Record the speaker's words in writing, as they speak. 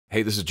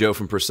Hey, this is Joe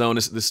from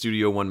Presonus. This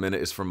Studio 1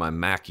 Minute is for my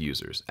Mac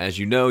users. As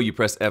you know, you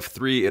press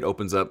F3, it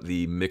opens up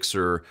the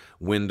mixer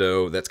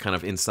window that's kind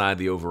of inside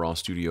the overall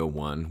Studio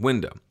 1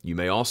 window. You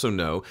may also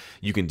know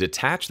you can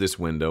detach this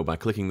window by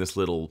clicking this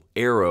little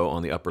arrow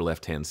on the upper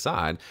left-hand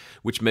side,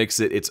 which makes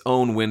it its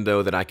own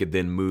window that I could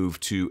then move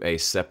to a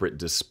separate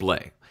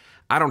display.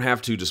 I don't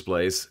have two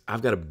displays.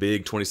 I've got a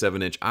big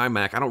 27-inch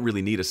iMac. I don't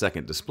really need a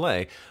second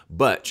display,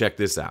 but check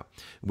this out.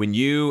 When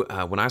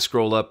I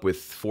scroll up with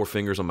 4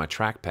 fingers on my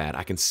trackpad,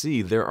 I can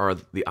see there are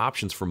the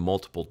options for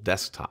multiple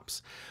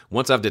desktops.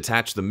 Once I've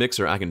detached the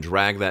mixer, I can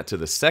drag that to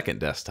the second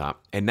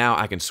desktop, and now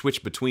I can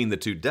switch between the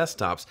two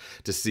desktops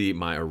to see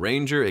my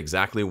arranger,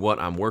 exactly what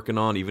I'm working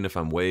on, even if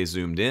I'm way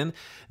zoomed in.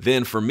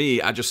 Then for me,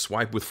 I just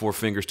swipe with 4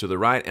 fingers to the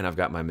right, and I've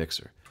got my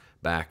mixer.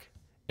 Back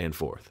and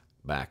forth.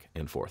 Back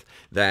and forth.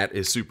 That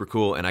is super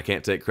cool, and I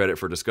can't take credit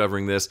for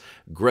discovering this.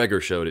 Gregor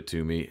showed it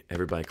to me.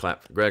 Everybody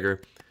clap for Gregor.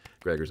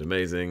 Gregor's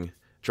amazing.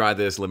 Try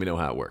this. Let me know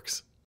how it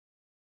works.